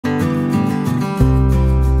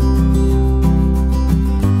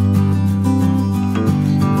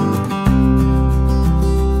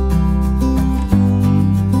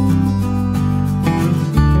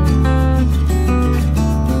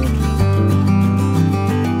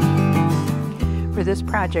For this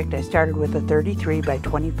project, I started with a 33 by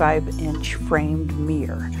 25 inch framed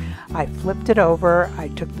mirror. I flipped it over, I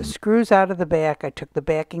took the screws out of the back, I took the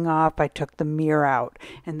backing off, I took the mirror out,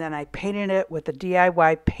 and then I painted it with a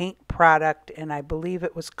DIY paint product, and I believe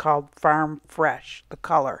it was called Farm Fresh, the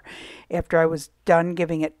color. After I was done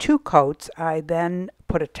giving it 2 coats, I then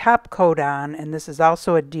put a top coat on, and this is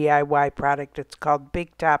also a DIY product. It's called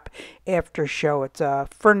Big Top After Show. It's a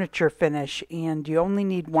furniture finish, and you only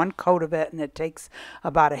need 1 coat of it, and it takes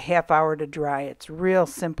about a half hour to dry. It's real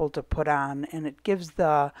simple to put on, and it gives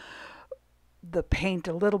the paint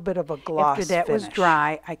a little bit of a gloss finish. After that was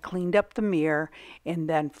dry, I cleaned up the mirror and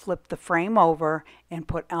then flipped the frame over and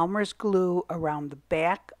put ELMER'S glue around the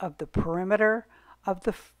back of the perimeter of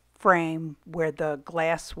the frame where the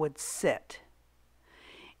glass would sit.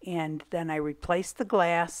 And then I replaced the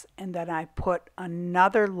glass, and then I put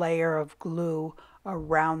another layer of glue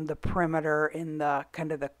around the perimeter in the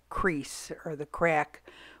kind of the crease or the crack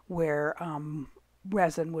where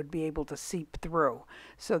resin would be able to seep through.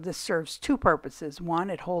 So this serves 2 purposes. 1,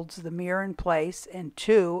 it holds the mirror in place, and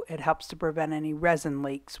 2, it helps to prevent any resin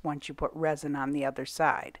leaks once you put resin on the other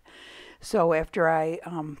side. So after I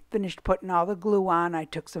finished putting all the glue on, I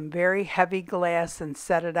took some very heavy glass and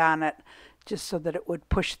set it on it just so that it would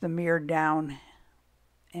push the mirror down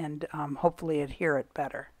and hopefully adhere it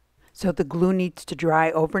better. So the glue needs to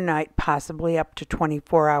dry overnight, possibly up to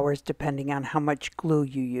 24 hours depending on how much glue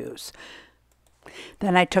you use.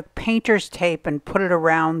 Then I took painter's tape and put it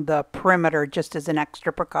around the perimeter just as an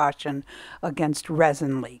extra precaution against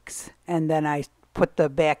resin leaks. And then I put the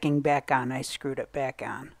backing back on. I screwed it back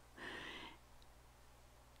on.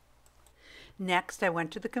 Next, I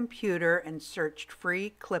went to the computer and searched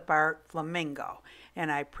free clip art flamingo.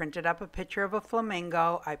 And I printed up a picture of a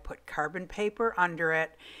flamingo. I put carbon paper under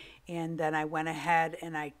it. And then I went ahead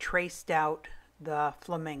and I traced out the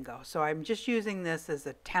flamingo. So I'm just using this as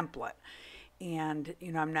a template. And,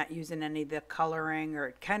 you know, I'm not using any of the coloring, or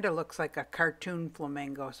it kind of looks like a cartoon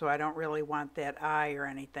flamingo, so I don't really want that eye or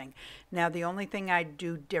anything. Now, the only thing I'd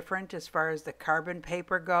do different as far as the carbon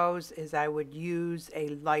paper goes is I would use a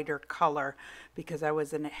lighter color, because I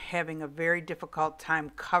was having a very difficult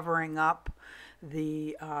time covering up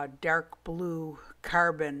the dark blue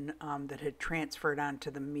carbon that had transferred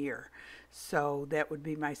onto the mirror. So that would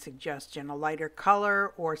be my suggestion, a lighter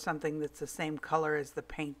color or something that's the same color as the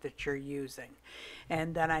paint that you're using.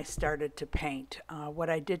 And then I started to paint. What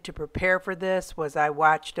I did to prepare for this was I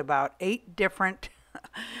watched about 8 different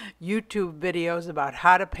YouTube videos about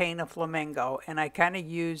how to paint a flamingo, and I kind of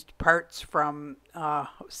used parts from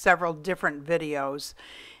several different videos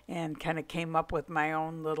and kind of came up with my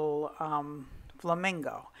own little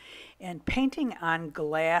flamingo. And painting on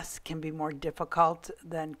glass can be more difficult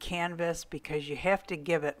than canvas because you have to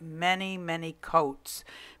give it many coats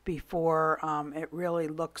before it really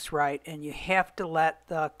looks right, and you have to let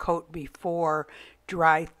the coat before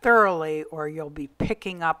dry thoroughly, or you'll be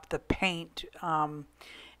picking up the paint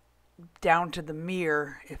down to the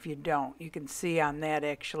mirror if you don't. You can see on that,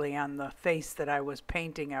 actually, on the face that I was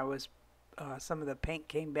painting, some of the paint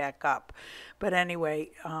came back up. But anyway,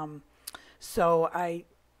 so I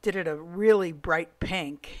did it a really bright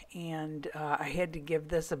pink, and I had to give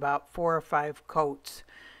this about 4 or 5 coats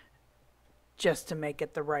just to make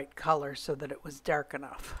it the right color so that it was dark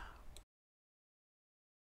enough.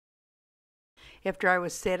 After I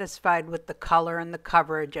was satisfied with the color and the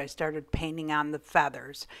coverage, I started painting on the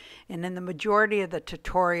feathers. And in the majority of the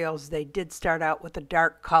tutorials, they did start out with a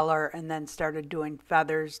dark color and then started doing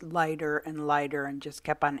feathers lighter and lighter and just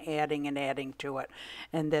kept on adding and adding to it.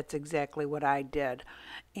 And that's exactly what I did.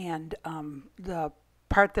 And the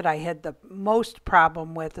part that I had the most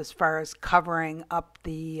problem with as far as covering up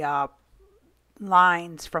the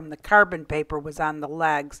lines from the carbon paper was on the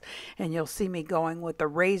legs, and you'll see me going with the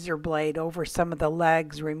razor blade over some of the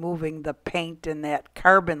legs, removing the paint in that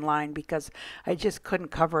carbon line because I just couldn't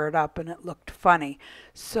cover it up and it looked funny.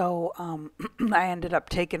 So I ended up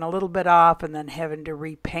taking a little bit off and then having to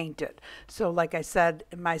repaint it. So like I said,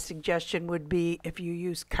 my suggestion would be, if you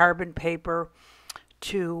use carbon paper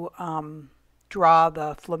to draw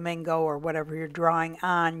the flamingo or whatever you're drawing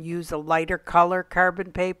on, use a lighter color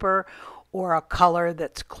carbon paper, or a color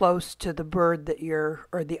that's close to the bird that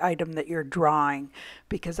or the item that you're drawing,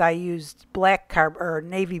 because I used black or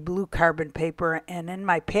navy blue carbon paper, and in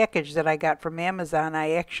my package that I got from Amazon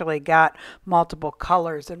I actually got multiple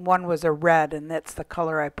colors, and one was a red, and that's the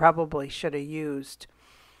color I probably should have used.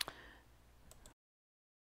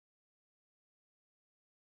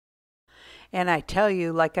 And I tell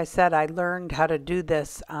you, like I said, I learned how to do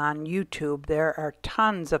this on YouTube. There are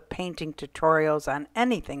tons of painting tutorials on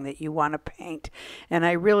anything that you want to paint. And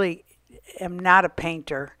I really am not a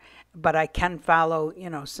painter, but I can follow,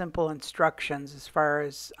 simple instructions as far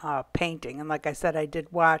as painting. And like I said, I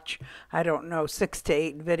did watch, I don't know, 6 to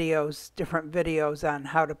 8 videos, different videos on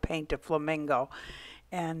how to paint a flamingo.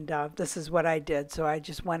 And this is what I did. So I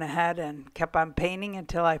just went ahead and kept on painting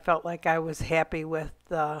until I felt like I was happy with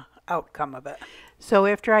the outcome of it. So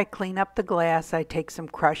after I clean up the glass, I take some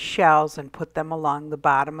crushed shells and put them along the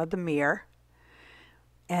bottom of the mirror.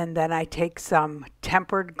 And then I take some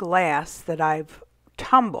tempered glass that I've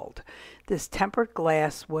tumbled. This tempered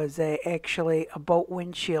glass was actually a boat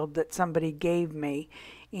windshield that somebody gave me,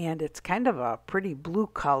 and it's kind of a pretty blue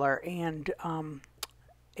color. And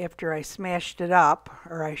after I smashed it up,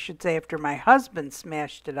 or I should say after my husband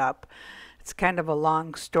smashed it up, it's kind of a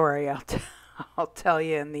long story. I'll tell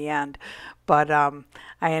you in the end, but I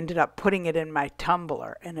ended up putting it in my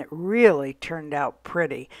tumbler, and it really turned out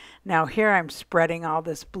pretty. Now here I'm spreading all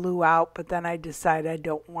this blue out, but then I decide I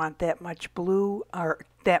don't want that much blue or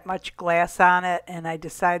that much glass on it, and I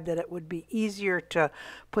decided that it would be easier to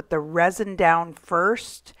put the resin down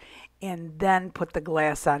first and then put the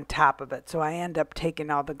glass on top of it. So I end up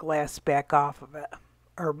taking all the glass back off of it,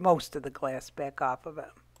 or most of the glass back off of it.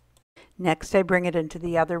 Next, I bring it into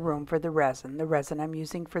the other room for the resin. The resin I'm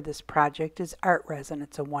using for this project is art resin.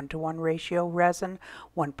 It's a 1-to-1 ratio resin,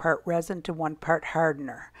 1 part resin to 1 part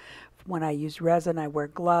hardener. When I use resin, I wear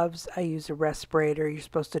gloves. I use a respirator. You're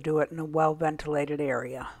supposed to do it in a well-ventilated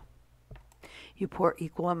area. You pour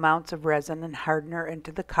equal amounts of resin and hardener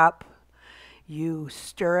into the cup. You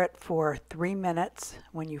stir it for 3 minutes.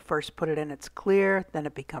 When you first put it in, it's clear, then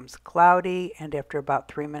it becomes cloudy, and after about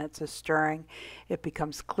 3 minutes of stirring, it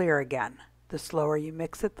becomes clear again. The slower you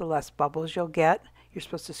mix it, the less bubbles you'll get. You're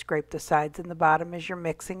supposed to scrape the sides and the bottom as you're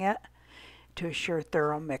mixing it to assure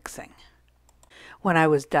thorough mixing. When I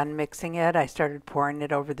was done mixing it, I started pouring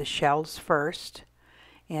it over the shells first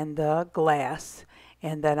and the glass,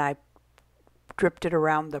 and then I dripped it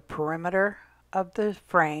around the perimeter of the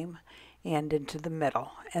frame and into the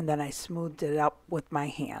middle, and then I smoothed it up with my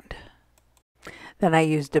hand. Then I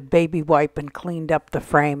used a baby wipe and cleaned up the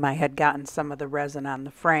frame. I had gotten some of the resin on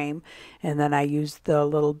the frame, and then I used the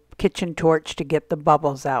little kitchen torch to get the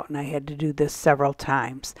bubbles out, and I had to do this several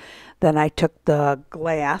times. Then I took the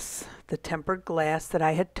glass, the tempered glass that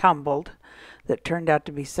I had tumbled, that turned out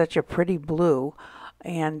to be such a pretty blue,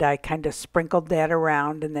 and I kind of sprinkled that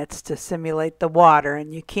around, and that's to simulate the water.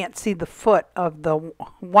 And you can't see the foot of the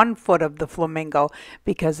 1 foot of the flamingo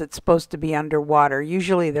because it's supposed to be underwater.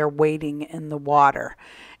 Usually they're wading in the water,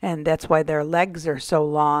 and that's why their legs are so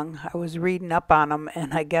long. I was reading up on them,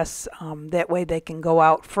 and I guess that way they can go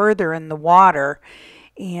out further in the water,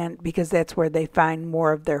 and because that's where they find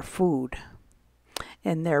more of their food.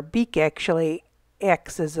 And their beak actually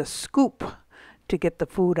acts as a scoop to get the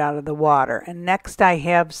food out of the water. And next I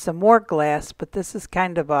have some more glass, but this is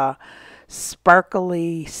kind of a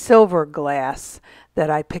sparkly silver glass that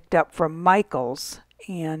I picked up from Michael's,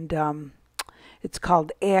 and it's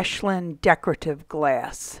called Ashland Decorative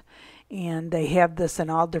Glass, and they have this in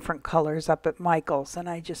all different colors up at Michael's, and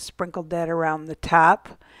I just sprinkled that around the top,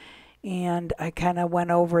 and I kind of went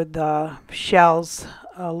over the shells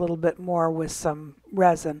a little bit more with some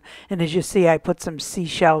resin. And as you see, I put some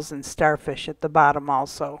seashells and starfish at the bottom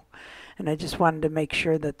also. And I just wanted to make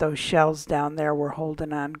sure that those shells down there were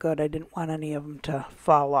holding on good. I didn't want any of them to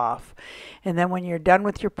fall off. And then when you're done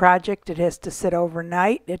with your project, it has to sit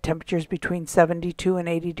overnight at temperatures between 72 and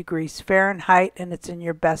 80 degrees Fahrenheit, and it's in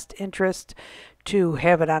your best interest to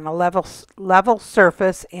have it on a level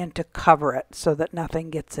surface and to cover it so that nothing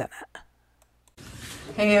gets in it.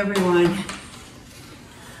 Hey everyone,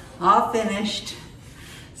 all finished.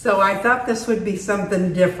 So I thought this would be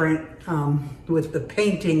something different with the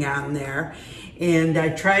painting on there, and I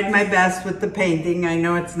tried my best with the painting. I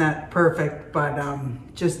know it's not perfect, but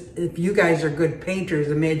just if you guys are good painters,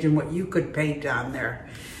 imagine what you could paint on there.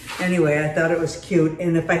 Anyway, I thought it was cute,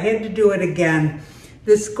 and if I had to do it again,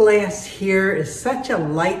 this glass here is such a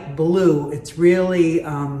light blue. It's really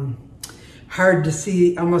hard to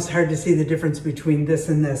see, almost hard to see the difference between this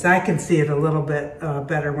and this. I can see it a little bit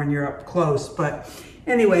better when you're up close, but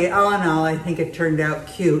anyway, all in all, I think it turned out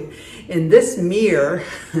cute. And this mirror,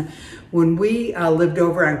 when we lived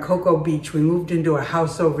over on Cocoa Beach, we moved into a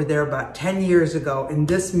house over there about 10 years ago, and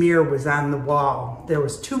this mirror was on the wall. There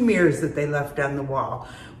was 2 mirrors that they left on the wall.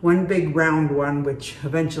 One big round one, which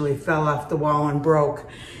eventually fell off the wall and broke,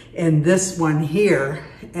 and this one here.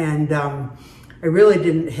 And I really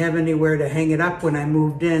didn't have anywhere to hang it up when I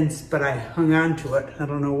moved in, but I hung on to it. I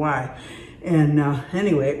don't know why. And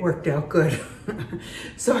anyway, it worked out good.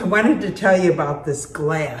 So I wanted to tell you about this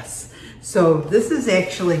glass. So this is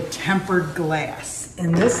actually tempered glass.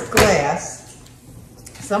 And this glass,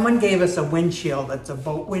 someone gave us a windshield. It's a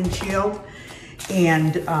boat windshield.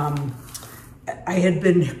 And I had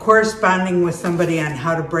been corresponding with somebody on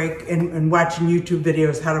how to break, and watching YouTube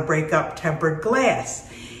videos, how to break up tempered glass.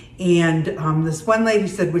 And this one lady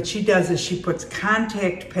said what she does is she puts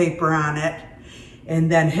contact paper on it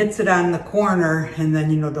and then hits it on the corner, and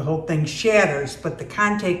then, you know, the whole thing shatters, but the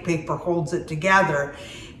contact paper holds it together.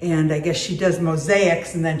 And I guess she does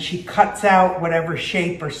mosaics, and then she cuts out whatever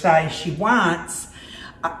shape or size she wants,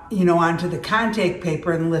 you know, onto the contact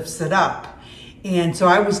paper and lifts it up. And so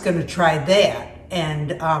I was going to try that.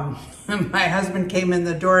 And my husband came in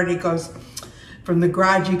the door and he goes, from the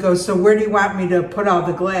garage, he goes, so where do you want me to put all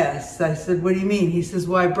the glass? I said, what do you mean? He says,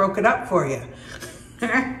 well, I broke it up for you.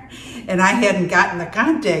 And I hadn't gotten the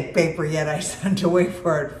contact paper yet. I sent away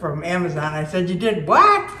for it from Amazon. I said, you did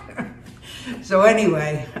what? So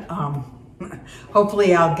anyway,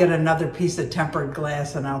 hopefully I'll get another piece of tempered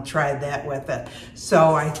glass and I'll try that with it.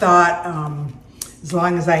 So I thought as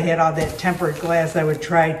long as I had all that tempered glass, I would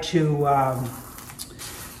try to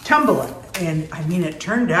tumble it. And I mean, it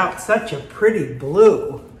turned out such a pretty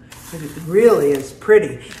blue. It really is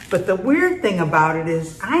pretty. But the weird thing about it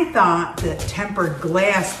is I thought that tempered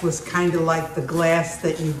glass was kind of like the glass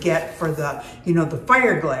that you get for the, you know, the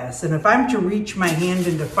fire glass. And if I'm to reach my hand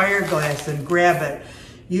into fire glass and grab it,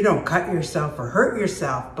 you don't cut yourself or hurt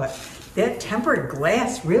yourself. But that tempered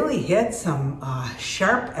glass really had some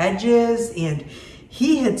sharp edges, and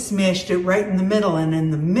he had smashed it right in the middle, and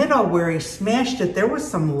in the middle where he smashed it, there was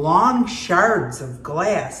some long shards of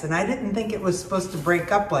glass, and I didn't think it was supposed to break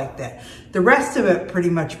up like that. The rest of it pretty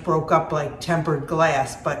much broke up like tempered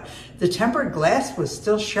glass, but the tempered glass was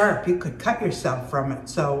still sharp. You could cut yourself from it.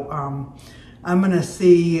 So I'm gonna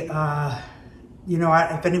see, you know,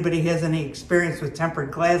 if anybody has any experience with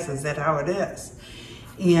tempered glass, is that how it is?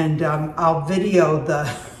 And I'll video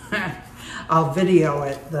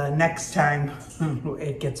it the next time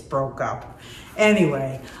it gets broke up.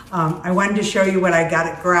 Anyway, I wanted to show you what I got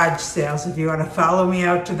at garage sales. If you want to follow me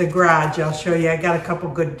out to the garage, I'll show you. I got a couple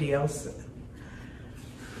good deals.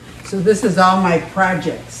 So this is all my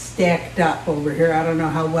projects stacked up over here. I don't know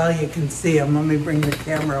how well you can see them. Let me bring the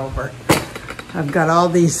camera over. I've got all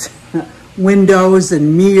these windows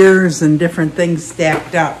and mirrors and different things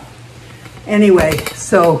stacked up. Anyway,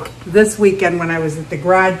 so this weekend when I was at the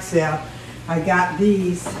garage sale, I got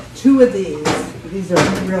two of these. These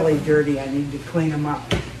are really dirty. I need to clean them up.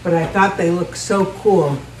 But I thought they looked so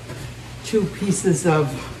cool. 2 pieces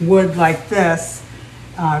of wood like this,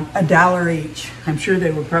 $1 each. I'm sure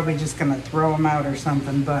they were probably just gonna throw them out or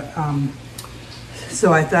something, but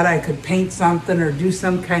so I thought I could paint something or do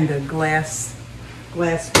some kind of glass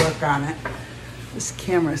work on it. This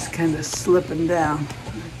camera's kind of slipping down.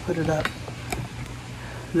 I put it up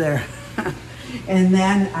there. And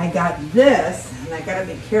then I got this, and I gotta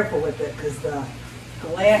be careful with it because the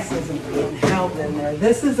glass isn't being held in there.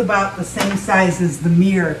 This is about the same size as the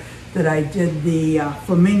mirror that I did the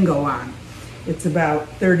Flamingo on. It's about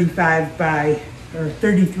 33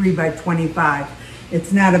 by 25.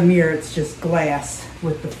 It's not a mirror, it's just glass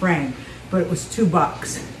with the frame, but it was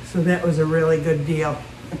 $2. So that was a really good deal.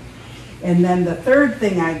 And then the third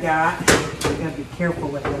thing I got, I gotta be careful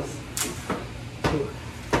with this.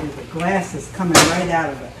 The glass is coming right out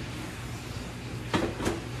of it.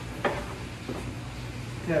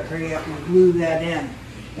 Gotta hurry up and glue that in.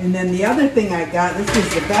 And then the other thing I got, this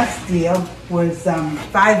was the best deal, was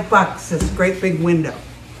 $5, this great big window.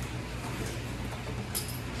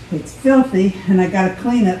 It's filthy and I gotta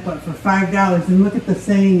clean it, but for $5. And look at the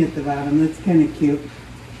saying at the bottom, that's kind of cute.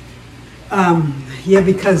 Yeah,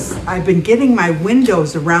 because I've been getting my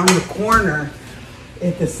windows around the corner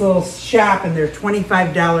at this little shop, and they're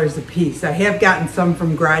 $25 a piece. I have gotten some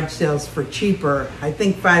from garage sales for cheaper. I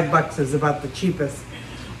think $5 is about the cheapest,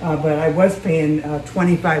 but I was paying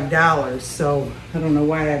 $25, so I don't know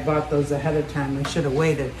why I bought those ahead of time. I should have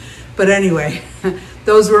waited. But anyway,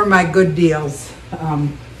 those were my good deals.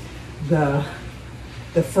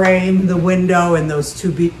 The frame, the window, and those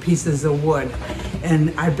 2 pieces of wood.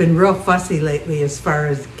 And I've been real fussy lately as far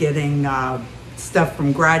as getting stuff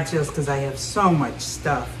from garage sales because I have so much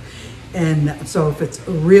stuff. And so if it's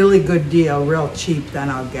a really good deal, real cheap, then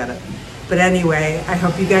I'll get it. But anyway, I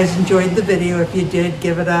hope you guys enjoyed the video. If you did,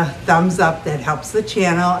 give it a thumbs up. That helps the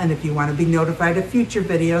channel. And if you want to be notified of future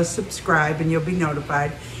videos, subscribe and you'll be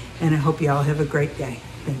notified. And I hope you all have a great day.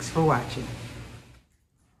 Thanks for watching.